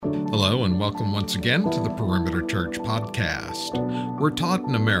Hello and welcome once again to the Perimeter Church podcast. We're taught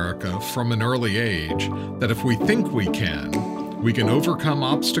in America from an early age that if we think we can overcome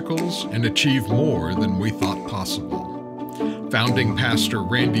obstacles and achieve more than we thought possible. Founding pastor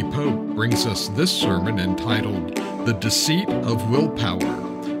Randy Pope brings us this sermon entitled The Deceit of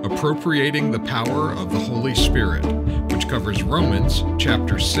Willpower, Appropriating the Power of the Holy Spirit, which covers Romans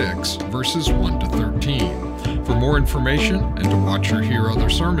chapter 6, verses 1 to 13. For more information and to watch or hear other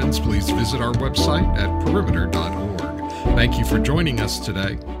sermons, please visit our website at perimeter.org. Thank you for joining us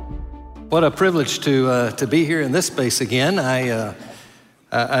today. What a privilege to be here in this space again.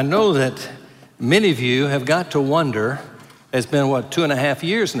 I know that many of you have got to wonder. It's been 2.5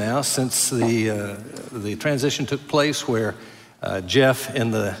 years now since the transition took place, where Jeff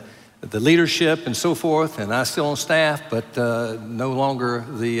in the leadership and so forth, and I still on staff, but no longer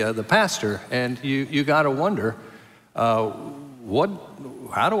the pastor. And you got to wonder,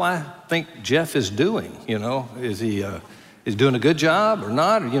 how do I think Jeff is doing? You know, is he doing a good job or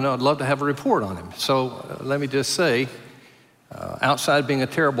not? You know, I'd love to have a report on him. So let me just say, outside being a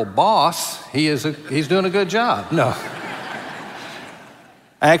terrible boss, he's doing a good job. No.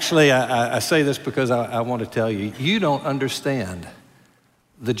 Actually, I say this because I want to tell you, you don't understand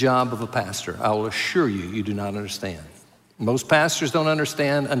the job of a pastor. I will assure you, you do not understand. Most pastors don't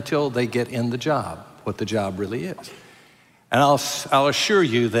understand until they get in the job, what the job really is. And I'll assure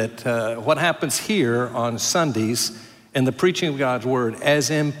you that what happens here on Sundays in the preaching of God's Word, as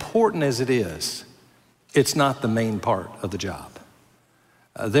important as it is, it's not the main part of the job.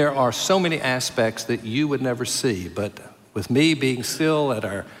 There are so many aspects that you would never see, but with me being still at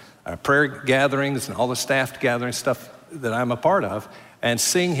our prayer gatherings and all the staff gathering stuff that I'm a part of, and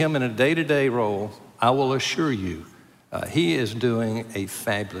seeing him in a day-to-day role, I will assure you, he is doing a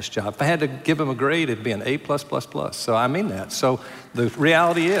fabulous job. If I had to give him a grade, it'd be an A+++. So I mean that. So the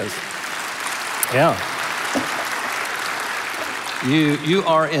reality is, yeah, you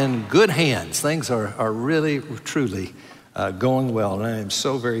are in good hands. Things are really, truly going well, and I am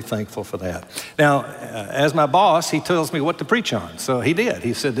so very thankful for that. Now, as my boss, he tells me what to preach on. So he did.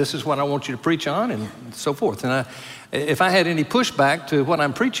 He said, this is what I want you to preach on, and so forth. And if I had any pushback to what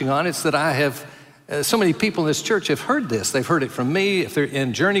I'm preaching on, it's that I have, so many people in this church have heard this. They've heard it from me. If they're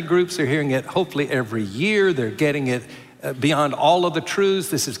in journey groups, they're hearing it hopefully every year. They're getting it beyond all of the truths.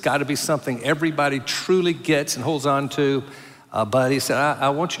 This has got to be something everybody truly gets and holds on to. But he said, I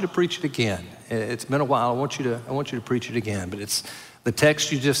want you to preach it again. It's been a while. I want you to preach it again. But it's the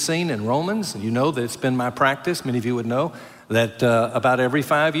text you just seen in Romans. You know that it's been my practice. Many of you would know that about every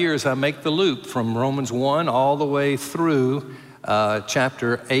 5 years I make the loop from Romans 1 all the way through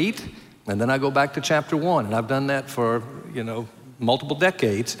chapter 8, and then I go back to chapter 1. And I've done that for, multiple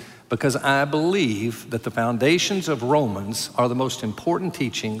decades, because I believe that the foundations of Romans are the most important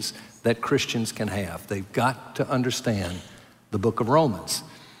teachings that Christians can have. They've got to understand the book of Romans.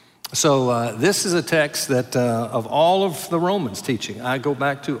 So this is a text that of all of the Romans teaching, I go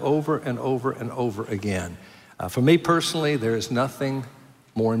back to over and over and over again. For me personally, there is nothing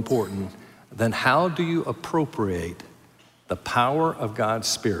more important than how do you appropriate the power of God's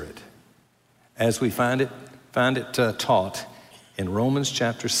Spirit as we find it taught in Romans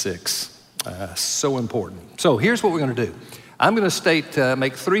chapter 6. So important. So here's what we're going to do. I'm going to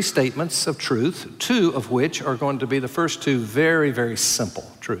make 3 statements of truth, 2 of which are going to be the first 2 very, very simple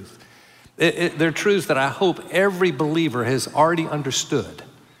truths. They're truths that I hope every believer has already understood.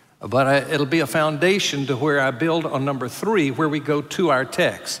 But it'll be a foundation to where I build on number 3, where we go to our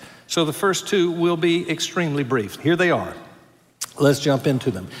text. So the first 2 will be extremely brief. Here they are. Let's jump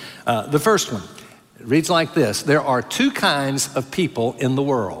into them. The first one reads like this. There are 2 kinds of people in the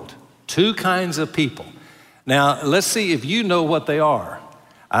world. 2 kinds of people. Now, let's see if you know what they are.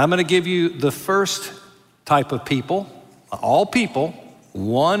 I'm going to give you the first type of people, all people,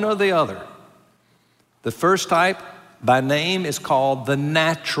 one or the other. The first type by name is called the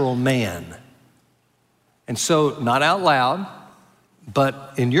natural man. And so, not out loud,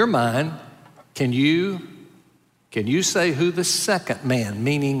 but in your mind, can you say who the second man,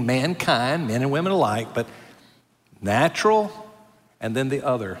 meaning mankind, men and women alike, but natural, and then the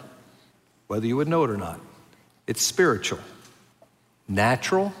other, whether you would know it or not? It's spiritual.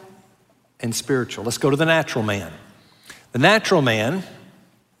 Natural and spiritual. Let's go to the natural man. The natural man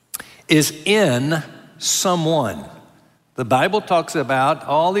is in someone. The Bible talks about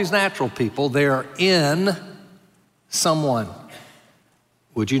all these natural people. They're in someone.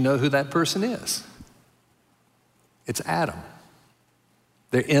 Would you know who that person is? It's Adam.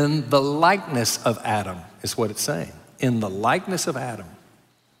 They're in the likeness of Adam, is what it's saying. In the likeness of Adam.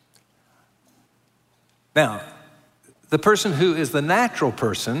 Now, the person who is the natural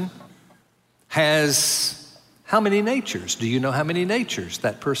person has how many natures? Do you know how many natures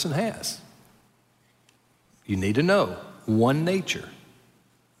that person has? You need to know. One nature.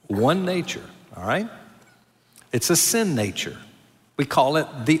 One nature, all right? It's a sin nature. We call it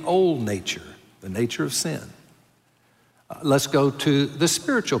the old nature, the nature of sin. Let's go to the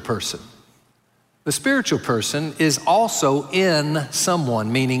spiritual person. The spiritual person is also in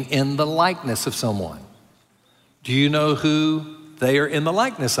someone, meaning in the likeness of someone. Do you know who they are in the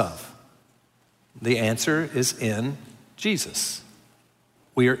likeness of? The answer is in Jesus.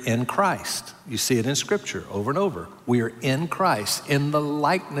 We are in Christ. You see it in Scripture over and over. We are in Christ, in the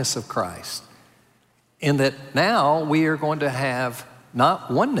likeness of Christ. In that now we are going to have not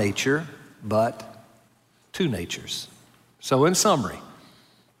one nature, but two natures. So in summary,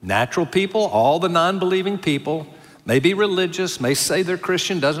 natural people, all the non-believing people, may be religious, may say they're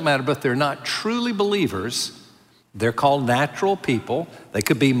Christian, doesn't matter, but they're not truly believers. They're called natural people. They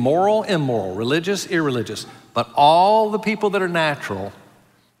could be moral, immoral, religious, irreligious. But all the people that are natural,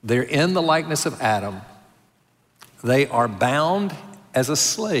 they're in the likeness of Adam. They are bound as a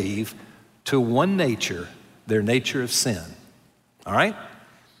slave to one nature, their nature of sin. All right?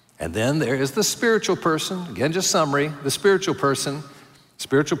 And then there is the spiritual person. Again, just summary. The spiritual person.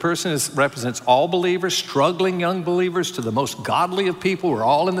 Spiritual person represents all believers, struggling young believers to the most godly of people. We're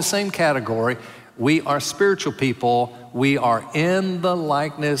all in the same category. We are spiritual people. We are in the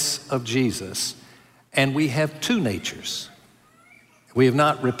likeness of Jesus. And we have two natures. We have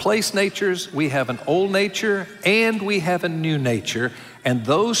not replaced natures. We have an old nature and we have a new nature. And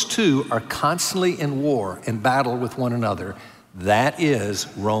those two are constantly in war, in battle with one another. That is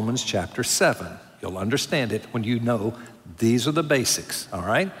Romans chapter 7. You'll understand it when you know these are the basics, all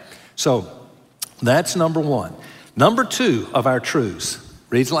right? So that's number one. Number two of our truths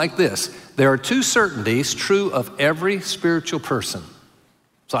reads like this. There are two certainties true of every spiritual person.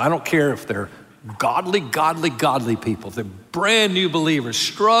 So I don't care if they're godly people, they're brand new believers,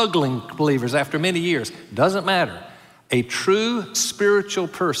 struggling believers after many years. Doesn't matter. A true spiritual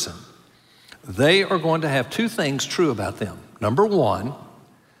person, they are going to have two things true about them. Number one,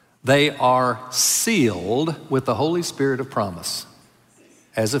 they are sealed with the Holy Spirit of promise,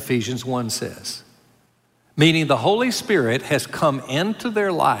 as Ephesians 1 says. Meaning the Holy Spirit has come into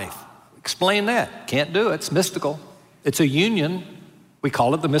their life. Explain that. Can't do it. It's mystical. It's a union. We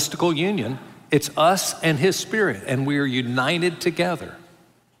call it the mystical union. It's us and His Spirit, and we're united together.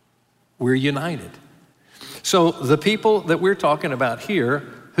 We're united. So the people that we're talking about here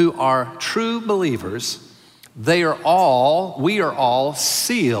who are true believers, we are all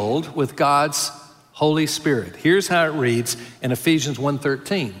sealed with God's Holy Spirit. Here's how it reads in Ephesians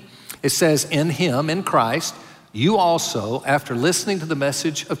 1:13. It says, in Him, in Christ, you also, after listening to the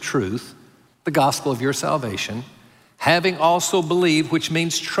message of truth, the gospel of your salvation, having also believed, which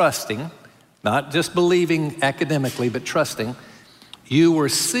means trusting, not just believing academically, but trusting, you were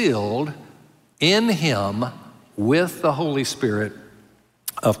sealed in Him with the Holy Spirit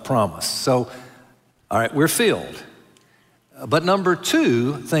of promise. So, all right, we're filled. But number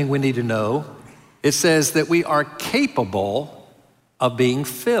two thing we need to know, it says that we are capable of being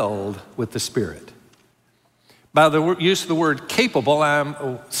filled with the Spirit. By the use of the word capable,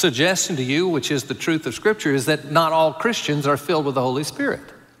 I'm suggesting to you, which is the truth of Scripture, is that not all Christians are filled with the Holy Spirit.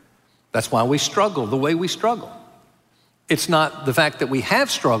 That's why we struggle the way we struggle. It's not the fact that we have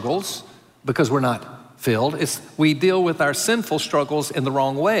struggles because we're not filled. It's we deal with our sinful struggles in the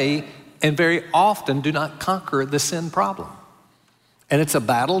wrong way and very often do not conquer the sin problem. And it's a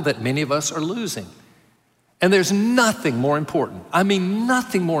battle that many of us are losing. And there's nothing more important,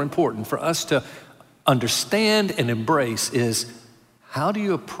 nothing more important for us to understand and embrace is how do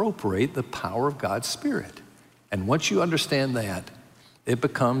you appropriate the power of God's Spirit? And once you understand that, it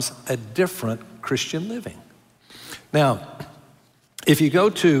becomes a different Christian living. Now, if you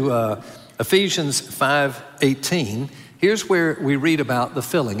go to Ephesians 5:18, here's where we read about the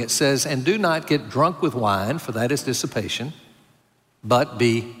filling. It says, and do not get drunk with wine, for that is dissipation, but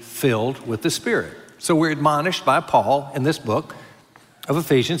be filled with the Spirit. So we're admonished by Paul in this book of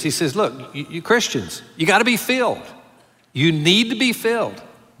Ephesians. He says, look, you Christians, you got to be filled. You need to be filled.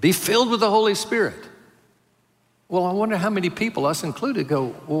 Be filled with the Holy Spirit. Well, I wonder how many people, us included,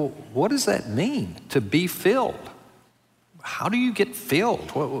 go, well, what does that mean to be filled? How do you get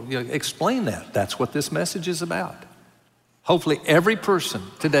filled? Well, explain that. That's what this message is about. Hopefully every person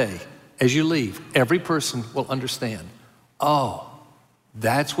today, as you leave, every person will understand, oh,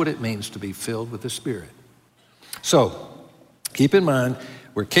 that's what it means to be filled with the Spirit. So keep in mind,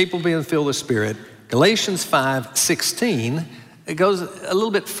 we're capable of being filled with the Spirit. Galatians 5:16 It goes a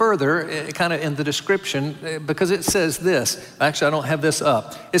little bit further, kind of in the description, because it says this. Actually, I don't have this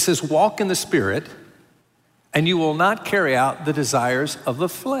up. It says, walk in the Spirit, and you will not carry out the desires of the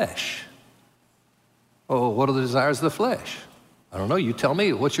flesh. Oh, what are the desires of the flesh? I don't know. You tell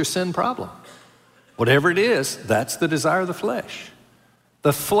me. What's your sin problem? Whatever it is, that's the desire of the flesh.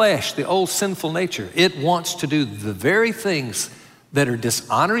 The flesh, the old sinful nature, it wants to do the very things that are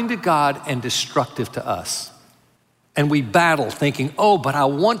dishonoring to God and destructive to us. And we battle thinking, oh, but I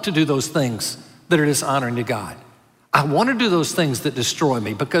want to do those things that are dishonoring to God. I want to do those things that destroy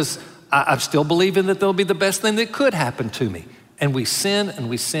me because I'm still believing that they'll be the best thing that could happen to me. And we sin and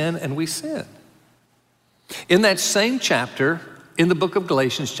we sin and we sin. In that same chapter, in the book of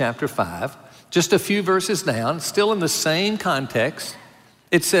Galatians chapter 5, just a few verses down, still in the same context,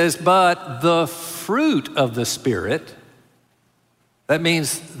 it says, but the fruit of the Spirit, that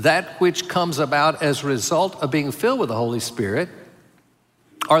means that which comes about as a result of being filled with the Holy Spirit,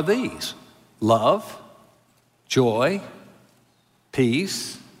 are these: love, joy,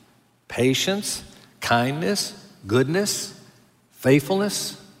 peace, patience, kindness, goodness,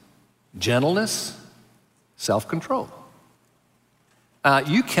 faithfulness, gentleness, self-control.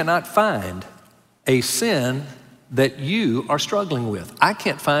 You cannot find a sin that you are struggling with. I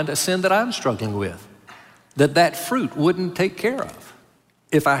can't find a sin that I'm struggling with that fruit wouldn't take care of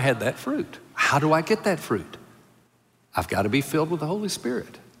if I had that fruit. How do I get that fruit? I've got to be filled with the Holy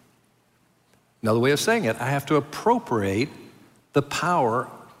Spirit. Another way of saying it, I have to appropriate the power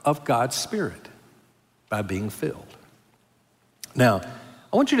of God's Spirit by being filled. Now,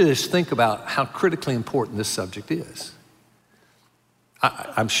 I want you to just think about how critically important this subject is.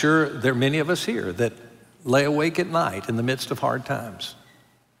 I'm sure there are many of us here that lay awake at night in the midst of hard times.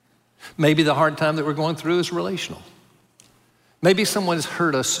 Maybe the hard time that we're going through is relational. Maybe someone has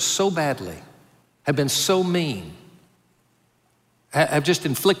hurt us so badly, have been so mean, have just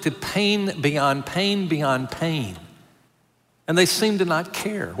inflicted pain beyond pain beyond pain, and they seem to not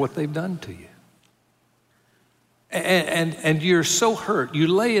care what they've done to you. And you're so hurt, you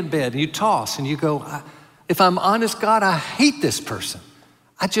lay in bed and you toss and you go, if I'm honest, God, I hate this person.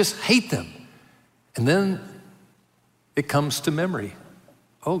 I just hate them. And then it comes to memory.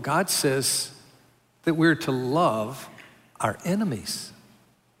 Oh, God says that we're to love our enemies.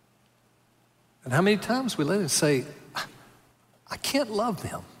 And how many times we let it say, I can't love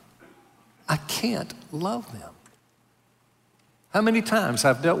them. I can't love them. How many times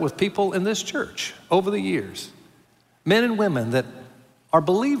I've dealt with people in this church over the years, men and women that are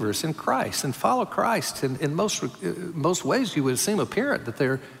believers in Christ and follow Christ. And in most ways, you would seem apparent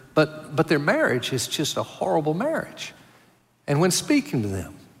that but their marriage is just a horrible marriage. And when speaking to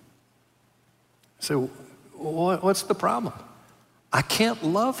them, I say, what's the problem? I can't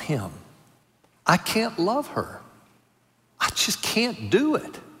love him. I can't love her. I just can't do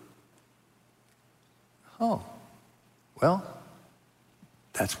it. Oh, well,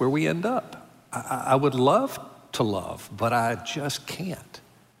 that's where we end up. I would love to love, but I just can't.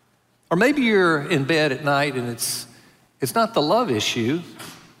 Or maybe you're in bed at night and it's not the love issue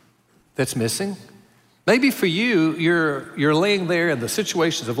that's missing. Maybe for you, you're laying there and the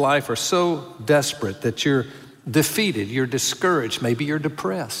situations of life are so desperate that you're defeated, you're discouraged, maybe you're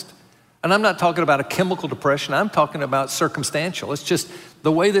depressed. And I'm not talking about a chemical depression, I'm talking about circumstantial. It's just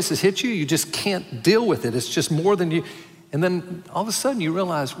the way this has hit you, you just can't deal with it. It's just more than you. And then all of a sudden you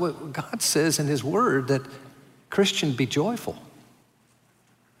realize what God says in his word, that Christian, be joyful.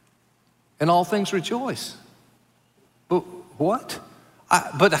 In all things rejoice. But what?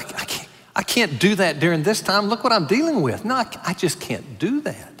 I can't do that during this time. Look what I'm dealing with. No, I just can't do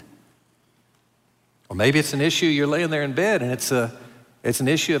that. Or maybe it's an issue, you're laying there in bed and it's an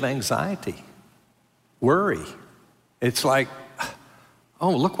issue of anxiety, worry. It's like,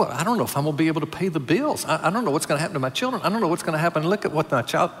 oh, look what, I don't know if I'm gonna be able to pay the bills. I don't know what's gonna happen to my children. I don't know what's gonna happen. Look at what my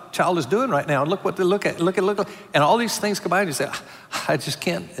child is doing right now. Look what they look at. And all these things combined, you say, I just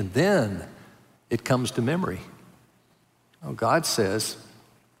can't. And then it comes to memory. Oh, God says,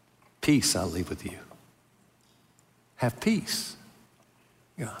 peace I'll leave with you. Have peace.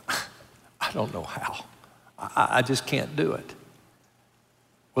 You know, I don't know how. I just can't do it.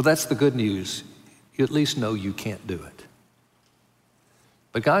 Well, that's the good news. You at least know you can't do it.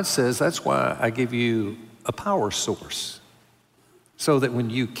 But God says, that's why I give you a power source, so that when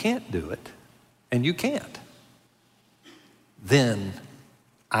you can't do it, and you can't, then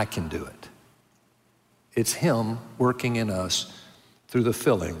I can do it. It's him working in us through the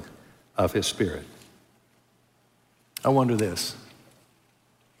filling of his Spirit. I wonder this,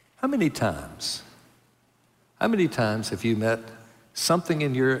 how many times have you met something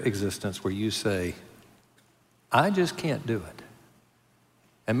in your existence where you say, I just can't do it.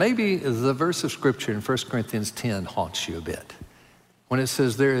 And maybe the verse of Scripture in 1 Corinthians 10 haunts you a bit. When it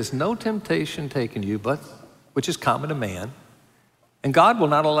says, there is no temptation taken you, but which is common to man. And God will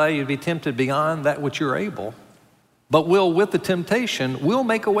not allow you to be tempted beyond that which you're able, but will, with the temptation, will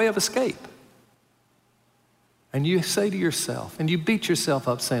make a way of escape. And you say to yourself, and you beat yourself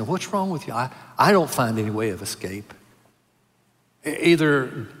up saying, what's wrong with you? I don't find any way of escape.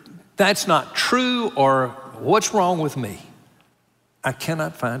 Either that's not true or what's wrong with me? I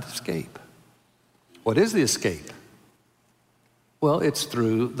cannot find escape. What is the escape? Well, it's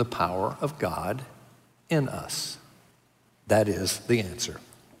through the power of God in us. That is the answer.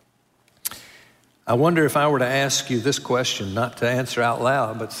 I wonder if I were to ask you this question, not to answer out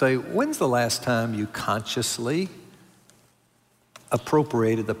loud, but say, when's the last time you consciously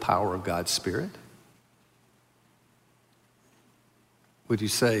appropriated the power of God's Spirit? Would you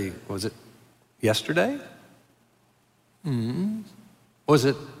say, was it yesterday? Has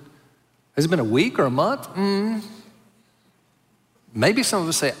it been a week or a month? Maybe some of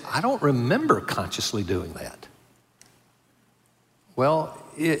us say, I don't remember consciously doing that. Well,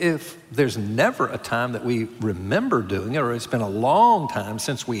 if there's never a time that we remember doing it, or it's been a long time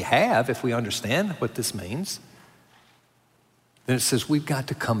since we have, if we understand what this means, then it says we've got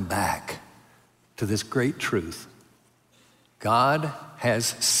to come back to this great truth. God has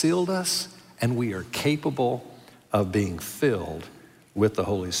sealed us, and we are capable of being filled with the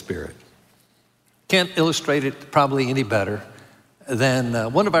Holy Spirit. Can't illustrate it probably any better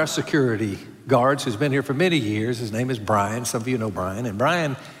than one of our security guards who's been here for many years. His name is Brian. Some of you know Brian. And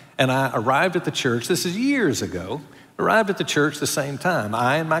Brian and I arrived at the church, this is years ago, arrived at the church the same time.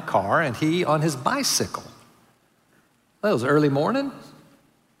 I in my car and he on his bicycle. Well, it was early morning.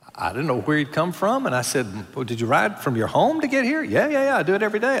 I didn't know where he'd come from. And I said, well, did you ride from your home to get here? Yeah, I do it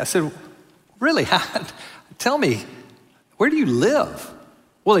every day. I said, really? Tell me, where do you live?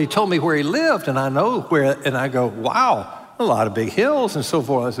 Well, he told me where he lived, and I know where, and I go, wow, a lot of big hills and so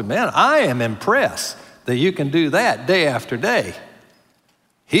forth. I said, man, I am impressed that you can do that day after day.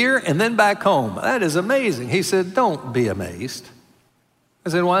 Here and then back home. That is amazing. He said, don't be amazed. I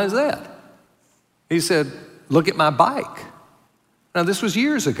said, why is that? He said, look at my bike. Now, this was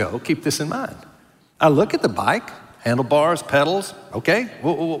years ago. Keep this in mind. I look at the bike, handlebars, pedals, okay.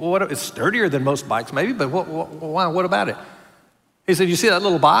 It's sturdier than most bikes maybe, but what about it? He said, you see that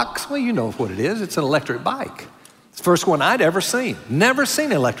little box? Well, you know what it is. It's an electric bike. It's the first one I'd ever seen. Never seen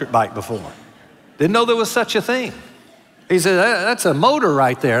an electric bike before. Didn't know there was such a thing. He said, that's a motor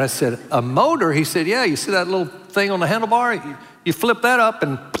right there. I said, a motor? He said, yeah, you see that little thing on the handlebar? You flip that up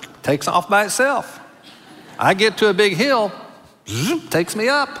and it takes off by itself. I get to a big hill, takes me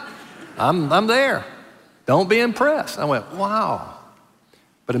up. I'm there. Don't be impressed. I went, wow.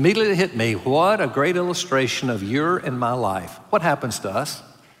 But immediately it hit me, what a great illustration of your and my life. What happens to us?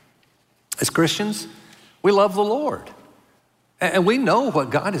 As Christians, we love the Lord. And we know what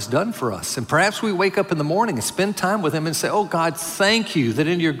God has done for us. And perhaps we wake up in the morning and spend time with him and say, oh God, thank you that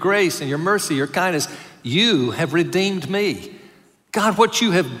in your grace and your mercy, your kindness, you have redeemed me. God, what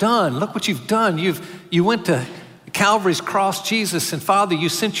you have done, look what you've done. You went to Calvary's cross, Jesus, and Father, you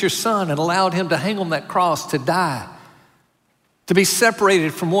sent your son and allowed him to hang on that cross to die, to be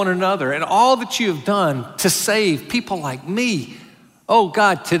separated from one another, and all that you have done to save people like me. Oh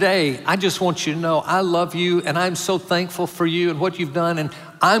God, today, I just want you to know I love you and I'm so thankful for you and what you've done, and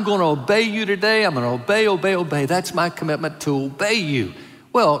I'm going to obey you today. I'm going to obey. That's my commitment, to obey you.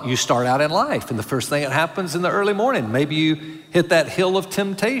 Well, you start out in life, and the first thing that happens in the early morning, maybe you hit that hill of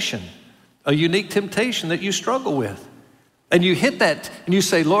temptation, a unique temptation that you struggle with. And you hit that and you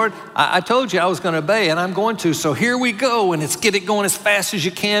say, Lord, I told you I was going to obey, and I'm going to, so here we go, and get it going as fast as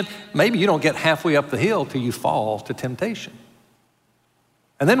you can. Maybe you don't get halfway up the hill till you fall to temptation.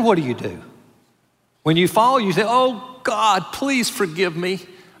 And then what do? When you fall, you say, oh God, please forgive me.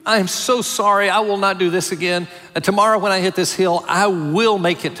 I am so sorry. I will not do this again. And tomorrow when I hit this hill, I will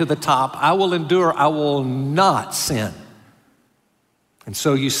make it to the top. I will endure. I will not sin. And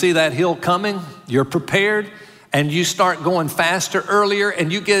so you see that hill coming, you're prepared, and you start going faster earlier,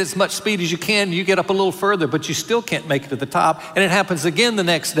 and you get as much speed as you can, you get up a little further, but you still can't make it to the top. And it happens again the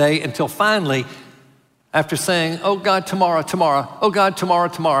next day until finally, after saying, oh God, tomorrow, oh God,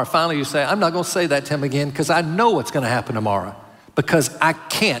 tomorrow, finally you say, I'm not going to say that to him again because I know what's going to happen tomorrow because I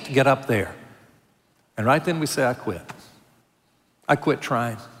can't get up there. And right then we say, I quit. I quit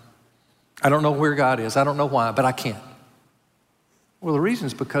trying. I don't know where God is. I don't know why, but I can't. Well, the reason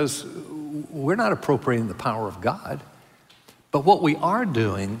is because we're not appropriating the power of God, but what we are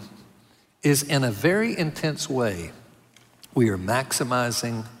doing is, in a very intense way, we are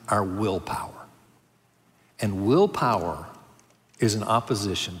maximizing our willpower. And willpower is in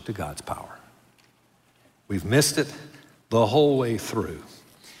opposition to God's power. We've missed it the whole way through.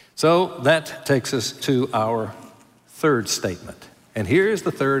 So that takes us to our third statement. And here is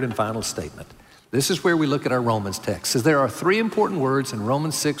the third and final statement. This is where we look at our Romans text. It says there are three important words in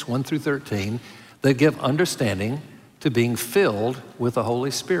Romans 6, 1 through 13 that give understanding to being filled with the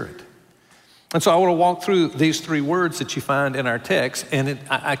Holy Spirit. And so I want to walk through these three words that you find in our text, and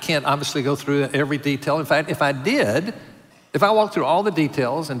I can't obviously go through every detail. In fact, if I walked through all the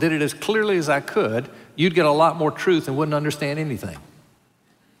details and did it as clearly as I could, you'd get a lot more truth and wouldn't understand anything.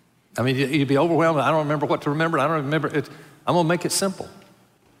 I mean, you'd be overwhelmed. I don't remember what to remember. I don't remember it. I'm going to make it simple.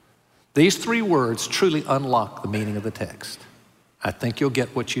 These three words truly unlock the meaning of the text. I think you'll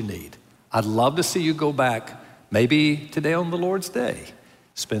get what you need. I'd love to see you go back, maybe today on the Lord's Day,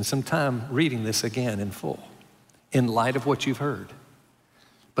 spend some time reading this again in full, in light of what you've heard.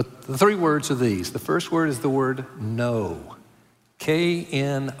 But the three words are these. The first word is the word know.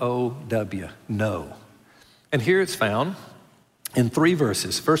 K-N-O-W, know. And here it's found in three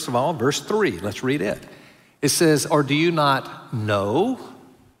verses. First of all, verse 3, let's read it. It says, or do you not know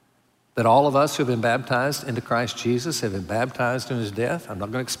that all of us who have been baptized into Christ Jesus have been baptized in his death? I'm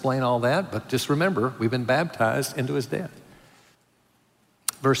not going to explain all that, but just remember, we've been baptized into his death.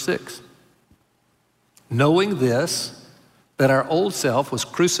 Verse 6, knowing this, that our old self was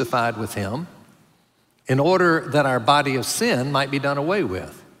crucified with him in order that our body of sin might be done away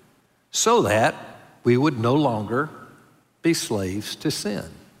with, so that we would no longer be slaves to sin.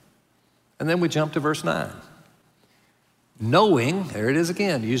 And then we jump to verse 9. Knowing, there it is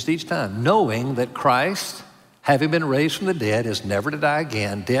again, used each time, knowing that Christ, having been raised from the dead, is never to die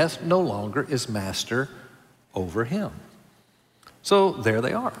again, death no longer is master over him. So there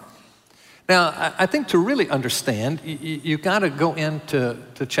they are. Now, I think to really understand, you've got to go into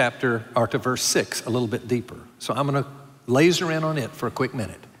chapter, or to verse 6 a little bit deeper. So I'm going to laser in on it for a quick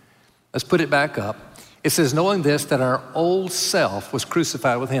minute. Let's put it back up. It says, knowing this, that our old self was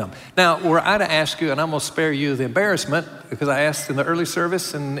crucified with him. Now, were I to ask you, and I'm going to spare you the embarrassment, because I asked in the early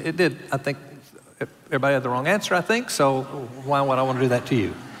service, and it did, I think, everybody had the wrong answer, I think, so why would I want to do that to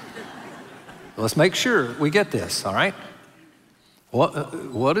you? Let's make sure we get this, all right?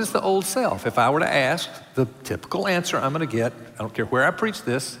 What is the old self? If I were to ask, the typical answer I'm going to get, I don't care where I preach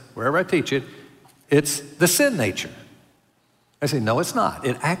this, wherever I teach it, it's the sin nature. I say, no, it's not.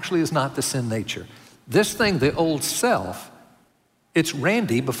 It actually is not the sin nature. This thing, the old self, it's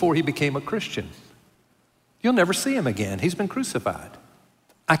Randy before he became a Christian. You'll never see him again. He's been crucified.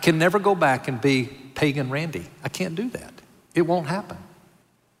 I can never go back and be pagan Randy. I can't do that. It won't happen.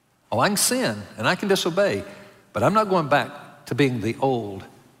 Oh, I can sin and I can disobey, but I'm not going back to being the old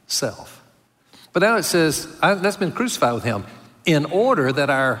self. But now it says, that's been crucified with him in order that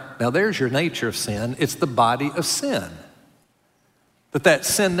now there's your nature of sin. It's the body of sin. That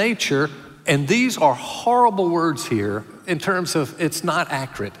sin nature, and these are horrible words here in terms of it's not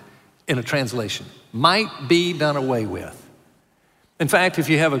accurate in a translation, might be done away with. In fact, if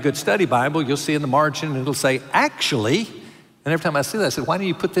you have a good study Bible, you'll see in the margin, it'll say, actually, and every time I see that, I say, why don't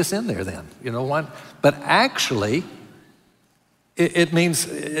you put this in there then? You know what? But actually, it means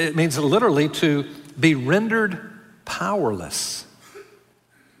literally to be rendered powerless.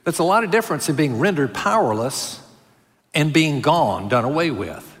 That's a lot of difference in being rendered powerless and being gone, done away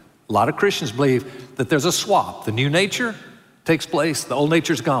with. A lot of Christians believe that there's a swap. The new nature takes place, the old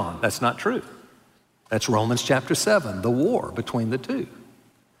nature's gone. That's not true. That's Romans chapter 7, the war between the two.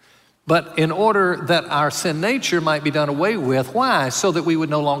 But in order that our sin nature might be done away with, why? So that we would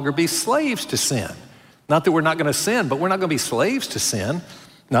no longer be slaves to sin. Not that we're not going to sin, but we're not going to be slaves to sin,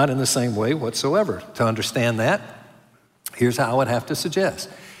 not in the same way whatsoever. To understand that, here's how I would have to suggest.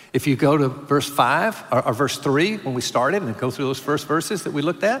 If you go to verse 5 or verse 3 when we started and go through those first verses that we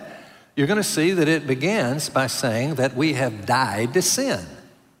looked at, you're going to see that it begins by saying that we have died to sin.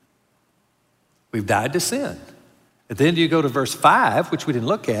 We've died to sin. And then you go to verse 5, which we didn't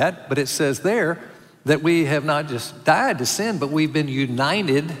look at, but it says there that we have not just died to sin, but we've been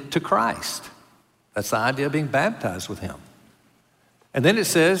united to Christ. That's the idea of being baptized with him. And then it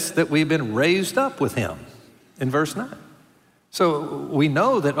says that we've been raised up with him in verse 9. So we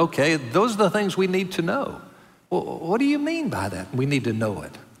know that, okay, those are the things we need to know. Well, what do you mean by that? We need to know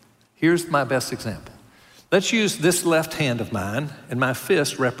it. Here's my best example. Let's use this left hand of mine, and my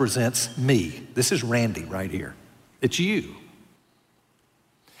fist represents me. This is Randy right here. It's you.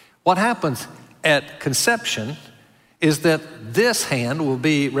 What happens at conception is that this hand will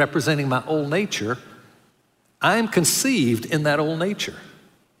be representing my old nature. I'm conceived in that old nature.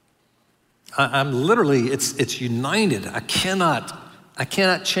 I'm literally, it's united. I cannot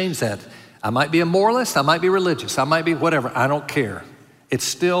change that. I might be a moralist, I might be religious, I might be whatever, I don't care. It's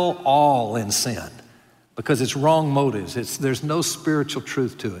still all in sin because it's wrong motives. There's no spiritual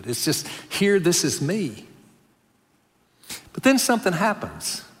truth to it. It's just, here, this is me. But then something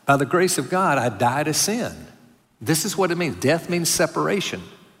happens. By the grace of God, I die to sin. This is what it means. Death means separation,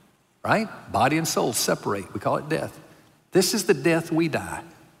 right? Body and soul separate. We call it death. This is the death we die.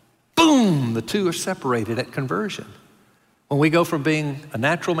 Boom, the two are separated at conversion. When we go from being a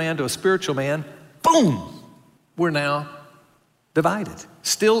natural man to a spiritual man, boom, we're now divided.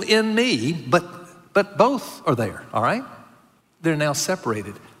 Still in me, but both are there, all right? They're now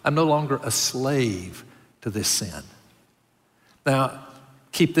separated. I'm no longer a slave to this sin. Now,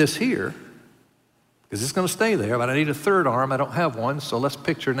 keep this here, because it's going to stay there, but I need a third arm. I don't have one, so let's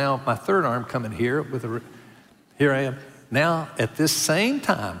picture now my third arm coming here. Here I am. Now, at this same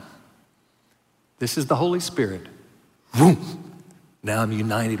time, this is the Holy Spirit. Boom. Now I'm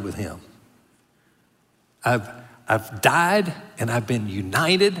united with him. I've died and I've been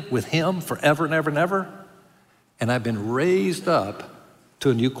united with him forever and ever and ever. And I've been raised up to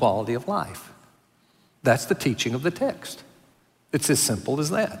a new quality of life. That's the teaching of the text. It's as simple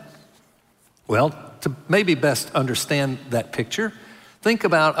as that. Well, to maybe best understand that picture, think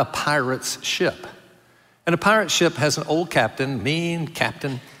about a pirate's ship. And a pirate ship has an old captain, mean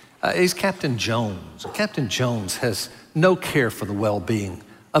captain. He's Captain Jones. Captain Jones has no care for the well-being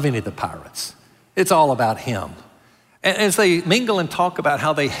of any of the pirates. It's all about him. And as they mingle and talk about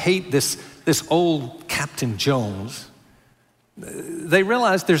how they hate this old Captain Jones, they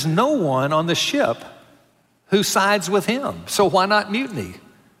realize there's no one on the ship who sides with him. So why not mutiny?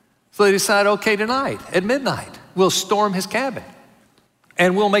 So they decide, okay, tonight at midnight, we'll storm his cabin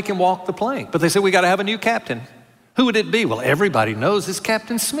and we'll make him walk the plank. But they said, we got to have a new captain. Who would it be? Well, everybody knows it's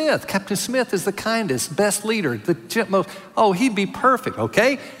Captain Smith. Captain Smith is the kindest, best leader, he'd be perfect,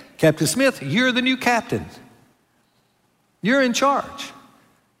 okay? Captain Smith, you're the new captain. You're in charge.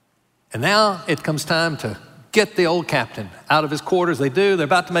 And now it comes time to get the old captain out of his quarters. They do. They're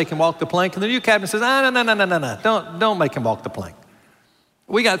about to make him walk the plank. And the new captain says, no. Don't make him walk the plank.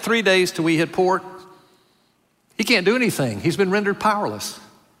 We got 3 days till we hit port. He can't do anything. He's been rendered powerless.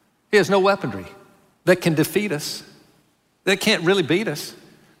 He has no weaponry that can defeat us, that can't really beat us.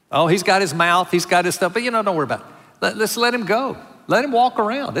 Oh, he's got his mouth, he's got his stuff, but don't worry about it. Let's let him go. Let him walk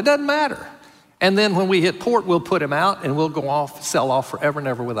around. It doesn't matter. And then when we hit port, we'll put him out and we'll go off, sell off forever and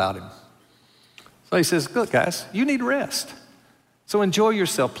ever without him. So he says, look, guys, you need rest. So enjoy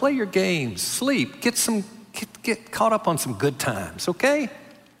yourself, play your games, sleep, get caught up on some good times, okay?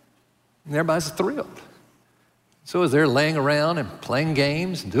 And everybody's thrilled. So as they're laying around and playing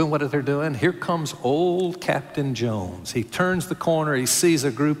games and doing what they're doing, here comes old Captain Jones. He turns the corner, he sees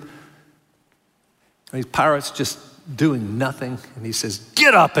a group, these pirates just doing nothing, and he says,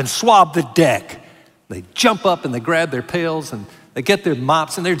 get up and swab the deck. They jump up and they grab their pails and they get their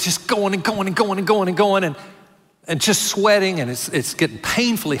mops and they're just going and just sweating, and it's getting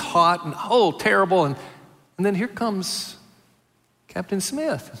painfully hot and terrible. And then here comes Captain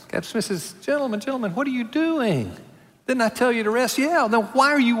Smith. Captain Smith says, gentlemen, what are you doing? Didn't I tell you to rest? Yeah, then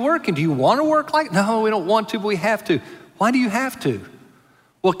why are you working? Do you want to work like? No, we don't want to, but we have to. Why do you have to?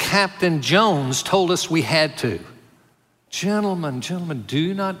 Well, Captain Jones told us we had to. Gentlemen, do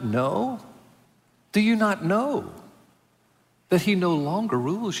you not know? Do you not know that he no longer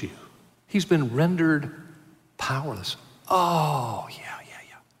rules you? He's been rendered powerless. Oh, yeah.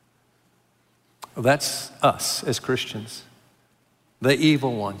 Well, that's us as Christians. The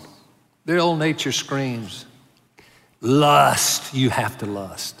evil one. Their old nature screams, lust, you have to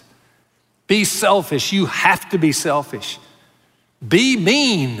lust. Be selfish, you have to be selfish. Be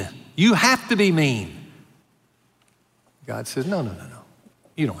mean, you have to be mean. God says, no.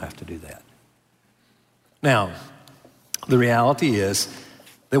 You don't have to do that. Now, the reality is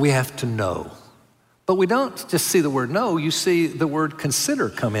that we have to know. But we don't just see the word know, you see the word consider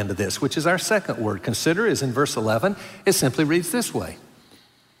come into this, which is our second word. Consider is in verse 11. It simply reads this way.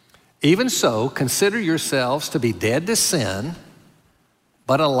 Even so, consider yourselves to be dead to sin,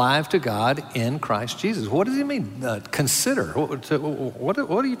 but alive to God in Christ Jesus. What does he mean, consider? What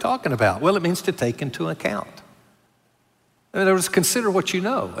are you talking about? Well, it means to take into account. In other words, consider what you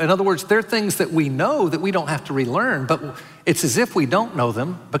know. In other words, there are things that we know that we don't have to relearn, but it's as if we don't know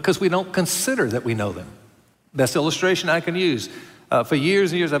them because we don't consider that we know them. Best illustration I can use. For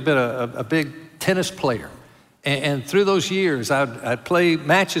years and years, I've been a big tennis player. And through those years, I'd play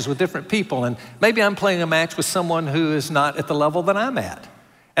matches with different people. And maybe I'm playing a match with someone who is not at the level that I'm at.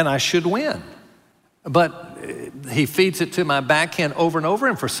 And I should win. But he feeds it to my backhand over and over,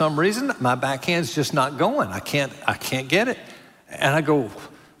 and for some reason, my backhand's just not going. I can't get it. And I go,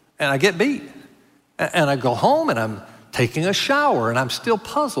 and I get beat. And I go home and I'm taking a shower and I'm still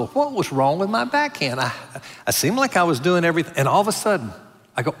puzzled. What was wrong with my backhand? I seemed like I was doing everything. And all of a sudden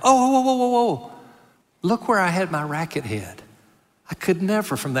I go, oh, whoa. Look where I had my racket head. I could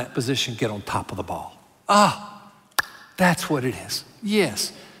never from that position get on top of the ball. That's what it is.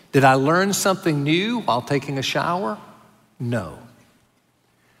 Yes. Did I learn something new while taking a shower? No.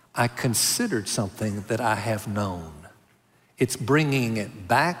 I considered something that I have known. It's bringing it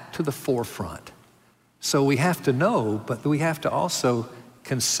back to the forefront. So we have to know, but we have to also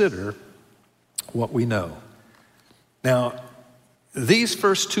consider what we know. Now, these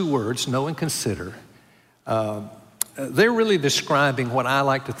first two words, know and consider, they're really describing what I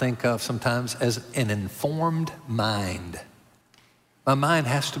like to think of sometimes as an informed mind. My mind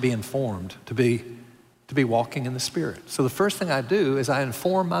has to be informed to be walking in the Spirit. So the first thing I do is I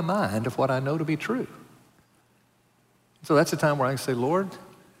inform my mind of what I know to be true. So that's a time where I can say, Lord,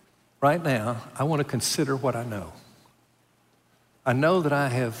 right now, I want to consider what I know. I know that I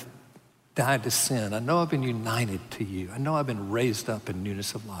have died to sin. I know I've been united to you. I know I've been raised up in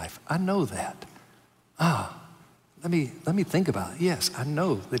newness of life. I know that. Let me think about it. Yes, I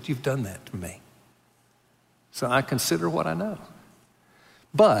know that you've done that to me. So I consider what I know.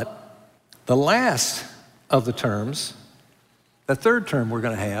 But the last of the terms, the third term we're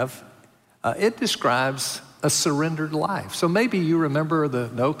going to have, it describes a surrendered life. So maybe you remember the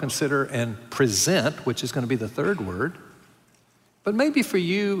know, consider, and present, which is going to be the third word. But maybe for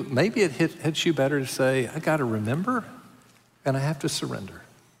you, maybe it hits you better to say, I got to remember and I have to surrender.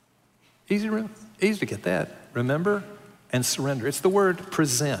 Easy to get that. Remember and surrender. It's the word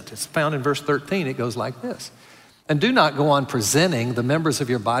present. It's found in verse 13. It goes like this. And do not go on presenting the members of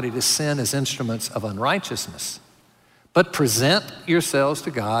your body to sin as instruments of unrighteousness, but present yourselves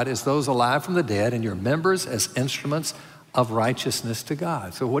to God as those alive from the dead and your members as instruments of righteousness to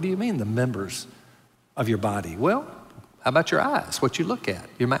God. So what do you mean, the members of your body? Well, how about your eyes, what you look at,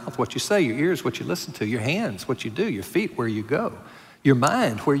 your mouth, what you say, your ears, what you listen to, your hands, what you do, your feet, where you go, your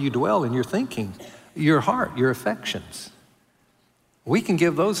mind, where you dwell in your thinking, your heart, your affections. We can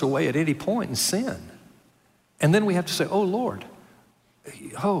give those away at any point in sin. And then we have to say, oh, Lord,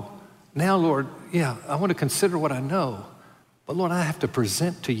 now, Lord, yeah, I want to consider what I know, but Lord, I have to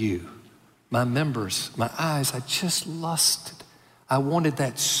present to you my members, my eyes. I just lusted. I wanted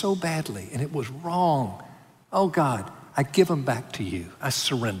that so badly, and it was wrong. Oh, God, I give them back to you. I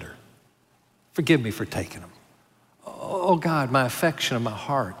surrender. Forgive me for taking them. Oh, God, my affection of my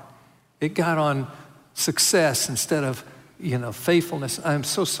heart, it got on success instead of, faithfulness. I'm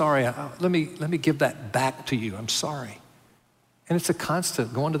so sorry. Let me give that back to you. I'm sorry. And it's a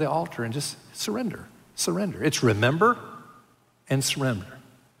constant going to the altar and just surrender. It's remember and surrender.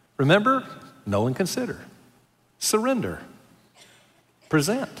 Remember, know and consider. Surrender,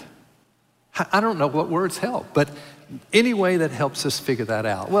 present. I don't know what words help, but any way that helps us figure that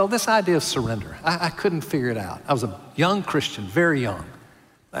out. Well, this idea of surrender, I couldn't figure it out. I was a young Christian, very young.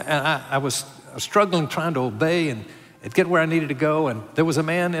 And I was struggling trying to obey and get where I needed to go. And there was a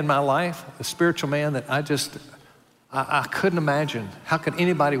man in my life, a spiritual man that I couldn't imagine. How could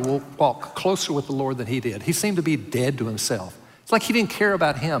anybody walk closer with the Lord than he did? He seemed to be dead to himself. It's like he didn't care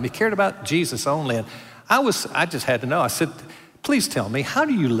about him. He cared about Jesus only. And I just had to know. I said, please tell me, how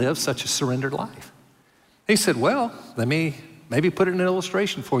do you live such a surrendered life? He said, well, let me maybe put it in an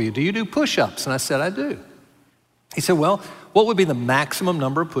illustration for you. Do you do push-ups? And I said, I do. He said, well, what would be the maximum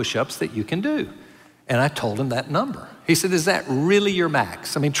number of push-ups that you can do? And I told him that number. He said, is that really your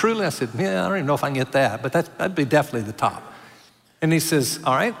max? I mean, truly, I said, yeah, I don't even know if I can get that, but that'd be definitely the top. And he says,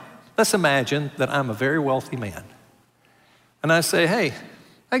 all right, let's imagine that I'm a very wealthy man. And I say, hey,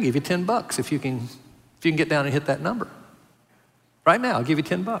 I give you $10 if you can get down and hit that number. Right now, I'll give you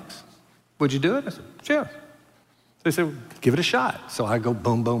 $10. Would you do it? I said, sure. So he said, give it a shot. So I go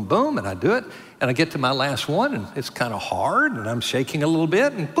boom, boom, boom, and I do it. And I get to my last one, and it's kind of hard, and I'm shaking a little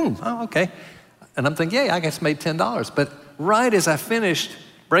bit, and boom, oh, okay. And I'm thinking, yeah, I guess I made $10. But right as I finished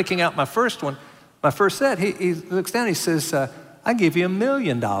breaking out my first one, my first set, he looks down, he says, I give you $1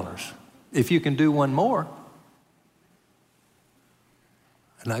 million if you can do one more.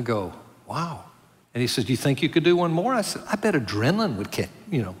 And I go, wow. And he says, do you think you could do one more? I said, I bet adrenaline would kick,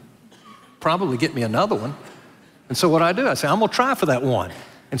 probably get me another one. And so what I do, I say, I'm gonna try for that one.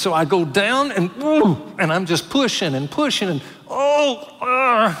 And so I go down and I'm just pushing and pushing and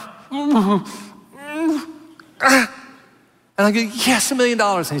and I go, yes, $1 million.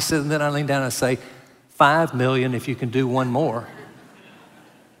 And he said, and then I lean down and I say, 5 million if you can do one more.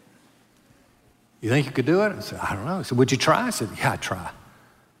 You think you could do it? I said, I don't know. He said, would you try? I said, yeah, I'd try.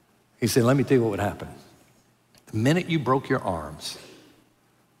 He said, let me tell you what would happen. The minute you broke your arms,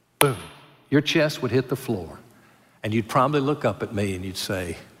 boom, your chest would hit the floor. And you'd probably look up at me and you'd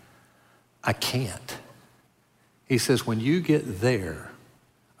say, I can't. He says, when you get there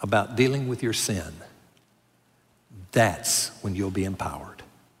about dealing with your sin, that's when you'll be empowered.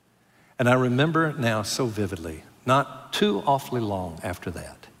 And I remember now so vividly, not too awfully long after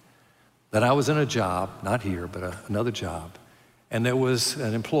that I was in a job, not here, but another job, and there was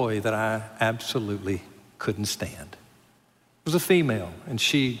an employee that I absolutely couldn't stand. It was a female, and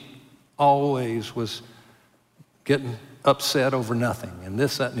she always was getting upset over nothing, and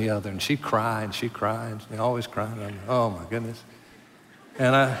this, that, and the other, and she'd cry, and always crying. And oh my goodness.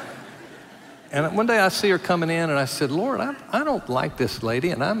 And one day I see her coming in, and I said, Lord, I don't like this lady,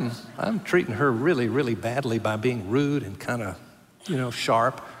 and I'm treating her really, really badly by being rude and kind of,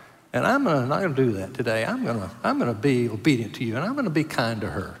 sharp. And I'm not going to do that today. I'm going to be obedient to you, and I'm going to be kind to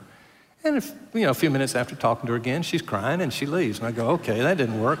her. And a few minutes after talking to her again, she's crying and she leaves. And I go, okay, that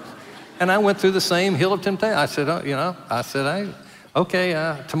didn't work. And I went through the same hill of temptation. I said,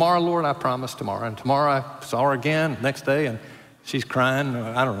 tomorrow, Lord, I promise tomorrow. And tomorrow I saw her again, next day, and she's crying.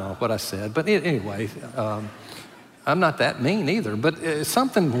 I don't know what I said. But anyway, I'm not that mean either. But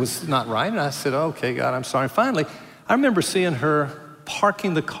something was not right. And I said, okay, God, I'm sorry. Finally, I remember seeing her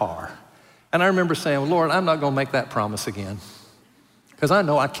parking the car. And I remember saying, well, Lord, I'm not going to make that promise again because I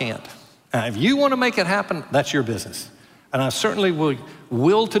know I can't. Now, if you want to make it happen, that's your business. And I certainly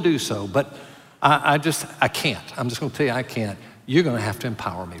will to do so, but I can't. I'm just going to tell you I can't. You're going to have to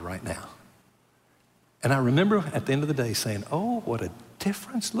empower me right now. And I remember at the end of the day saying, oh, what a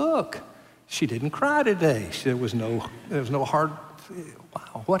difference. Look, she didn't cry today. There was no hard,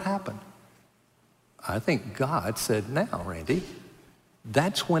 wow, what happened? I think God said, now, Randy,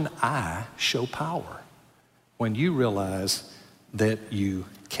 that's when I show power, when you realize that you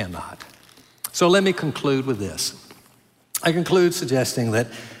cannot. So let me conclude with this. I conclude suggesting that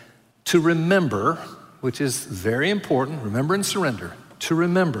to remember, which is very important, remember and surrender, to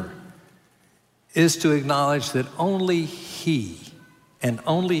remember is to acknowledge that only He and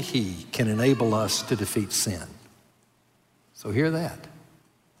only He can enable us to defeat sin. So hear that.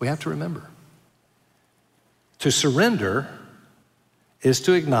 We have to remember. To surrender is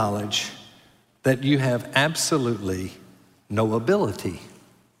to acknowledge that you have absolutely no ability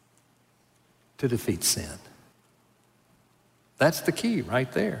to defeat sin. That's the key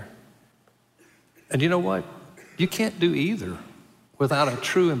right there. And you know what? You can't do either without a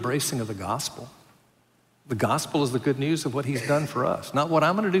true embracing of the gospel. The gospel is the good news of what He's done for us. Not what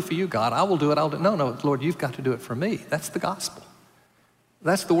I'm going to do for you, God. I will do it. No, Lord, you've got to do it for me. That's the gospel.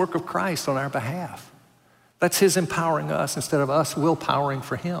 That's the work of Christ on our behalf. That's His empowering us instead of us willpowering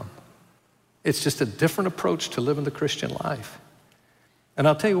for Him. It's just a different approach to living the Christian life. And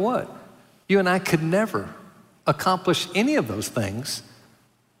I'll tell you what, you and I could never accomplish any of those things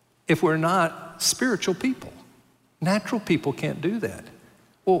if we're not spiritual people. Natural people can't do that.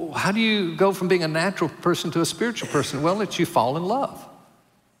 Well, how do you go from being a natural person to a spiritual person? Well, it's you fall in love.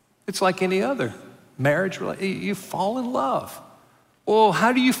 It's like any other marriage relationship. You fall in love. Well,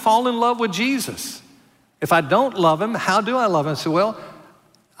 how do you fall in love with Jesus? If I don't love Him, how do I love Him? I say, well,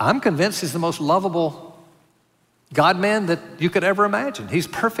 I'm convinced He's the most lovable God-man that you could ever imagine. He's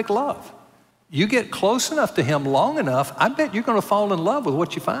perfect love. You get close enough to Him long enough, I bet you're going to fall in love with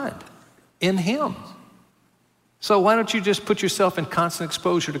what you find in Him. So why don't you just put yourself in constant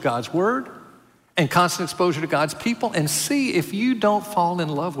exposure to God's Word and constant exposure to God's people and see if you don't fall in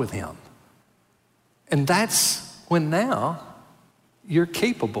love with Him. And that's when now you're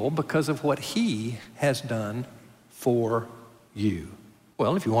capable because of what He has done for you.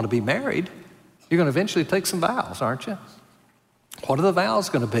 Well, if you want to be married, you're going to eventually take some vows, aren't you? What are the vows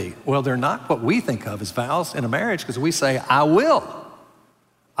going to be? Well, they're not what we think of as vows in a marriage because we say, I will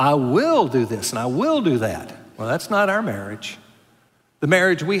do this and I will do that. Well, that's not our marriage. The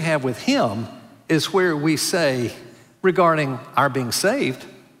marriage we have with Him is where we say, regarding our being saved,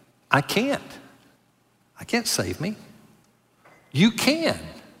 I can't save me. You can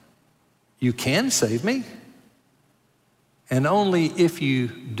save me. And only if you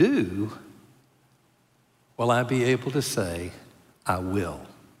do will I be able to say, I will.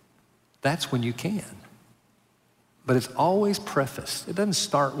 That's when you can. But it's always prefaced. It doesn't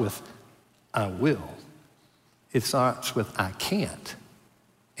start with, I will. It starts with, I can't,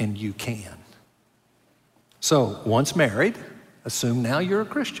 and you can. So once married, assume now you're a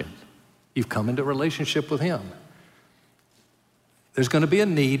Christian. You've come into a relationship with Him. There's going to be a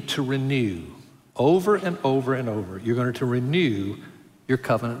need to renew over and over and over. You're going to renew your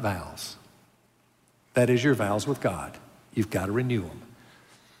covenant vows. That is your vows with God. You've got to renew them.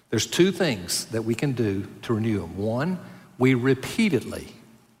 There's two things that we can do to renew them. One, we repeatedly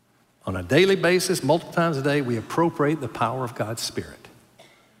On a daily basis, multiple times a day, we appropriate the power of God's Spirit.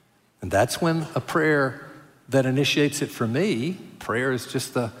 And that's when a prayer that initiates it for me, prayer is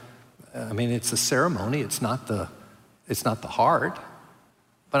just it's a ceremony. It's not the heart,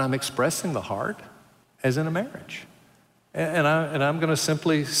 but I'm expressing the heart as in a marriage. And I'm going to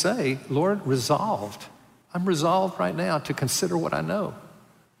simply say, Lord, I'm resolved right now to consider what I know.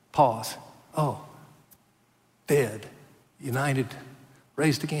 Pause. Oh, dead, united,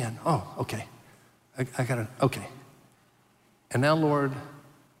 raised again. Oh, okay. I got it. Okay. And now, Lord,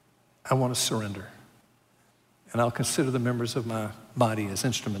 I want to surrender. And I'll consider the members of my body as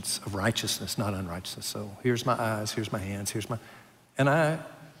instruments of righteousness, not unrighteousness. So here's my eyes, here's my hands, and I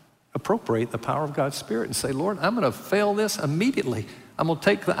appropriate the power of God's Spirit and say, Lord, I'm going to fail this immediately. I'm going to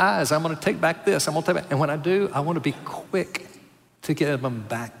take the eyes. I'm going to take back this. I'm going to take back. And when I do, I want to be quick to give them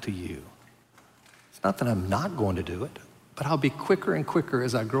back to you. It's not that I'm not going to do it, but I'll be quicker and quicker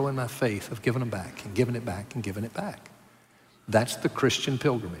as I grow in my faith of giving them back and giving it back and giving it back. That's the Christian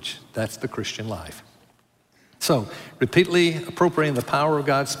pilgrimage. That's the Christian life. So, repeatedly appropriating the power of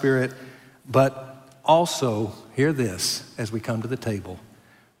God's Spirit, but also, hear this as we come to the table,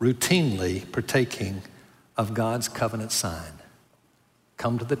 routinely partaking of God's covenant sign.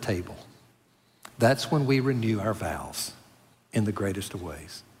 Come to the table. That's when we renew our vows in the greatest of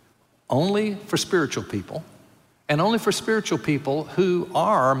ways. Only for spiritual people, and only for spiritual people who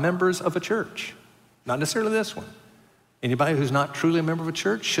are members of a church. Not necessarily this one. Anybody who's not truly a member of a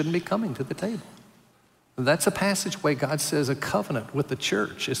church shouldn't be coming to the table. That's a passageway God says a covenant with the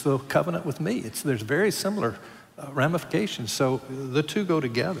church is the covenant with me. There's very similar ramifications. So the two go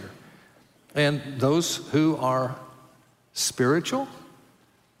together. And those who are spiritual,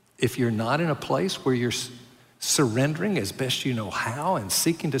 if you're not in a place where you're surrendering as best you know how and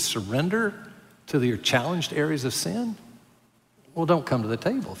seeking to surrender to your challenged areas of sin, well, don't come to the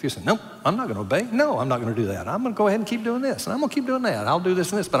table. If you say, no, I'm not going to obey. No, I'm not going to do that. I'm going to go ahead and keep doing this, and I'm going to keep doing that. I'll do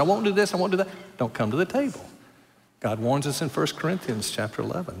this and this, but I won't do this, I won't do that. Don't come to the table. God warns us in 1 Corinthians chapter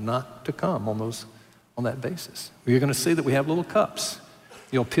 11 not to come on that basis. You're going to see that we have little cups.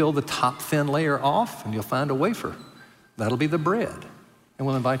 You'll peel the top thin layer off, and you'll find a wafer. That'll be the bread. And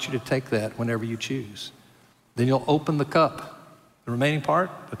we'll invite you to take that whenever you choose. Then you'll open the cup, the remaining part,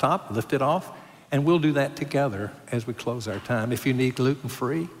 the top, lift it off, and we'll do that together as we close our time. If you need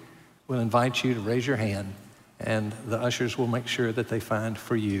gluten-free, we'll invite you to raise your hand, and the ushers will make sure that they find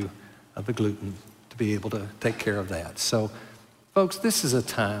for you the gluten to be able to take care of that. So, folks, this is a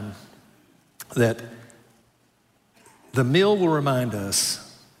time that the meal will remind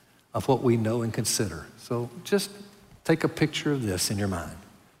us of what we know and consider. So just take a picture of this in your mind.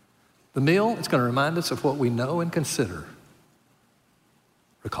 The meal is going to remind us of what we know and consider.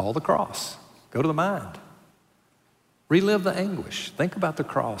 Recall the cross. Go to the mind. Relive the anguish. Think about the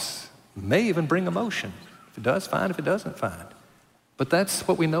cross. It may even bring emotion. If it does, fine. If it doesn't, fine. But that's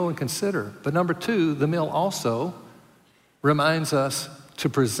what we know and consider. But number two, the meal also reminds us to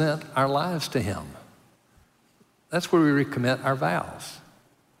present our lives to Him. That's where we recommit our vows.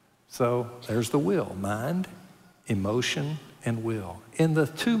 So there's the will, mind, emotion, and will. In the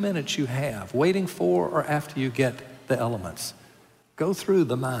 2 minutes you have, waiting for or after you get the elements, go through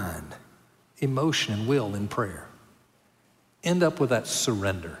the mind, emotion, and will in prayer. End up with that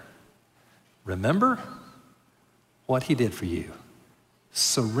surrender. Remember what He did for you.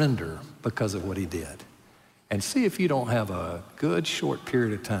 Surrender because of what He did. And see if you don't have a good short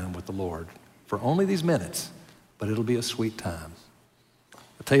period of time with the Lord for only these minutes, but it'll be a sweet time.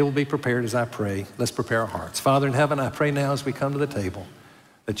 The table will be prepared as I pray. Let's prepare our hearts. Father in heaven, I pray now as we come to the table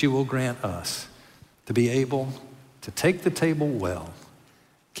that you will grant us to be able to take the table well,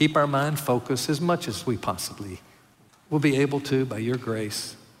 keep our mind focused as much as we possibly will be able to by your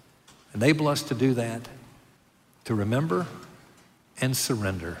grace. Enable us to do that, to remember and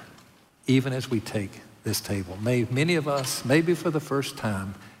surrender, even as we take this table. May many of us, maybe for the first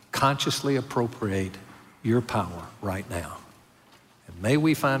time, consciously appropriate your power right now. And may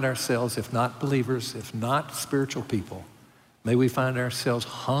we find ourselves, if not believers, if not spiritual people, may we find ourselves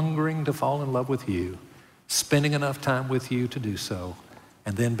hungering to fall in love with you, spending enough time with you to do so,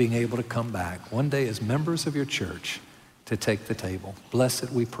 and then being able to come back one day as members of your church to take the table. Bless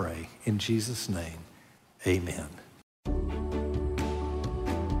it, we pray. In Jesus' name, amen.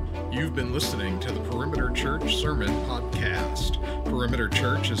 You've been listening to the Perimeter Church Sermon Podcast. Perimeter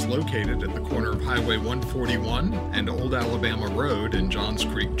Church is located at the corner of Highway 141 and Old Alabama Road in Johns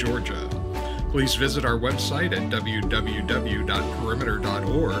Creek, Georgia. Please visit our website at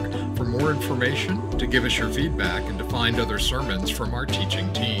www.perimeter.org for more information, to give us your feedback, and to find other sermons from our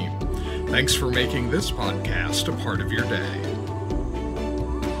teaching team. Thanks for making this podcast a part of your day.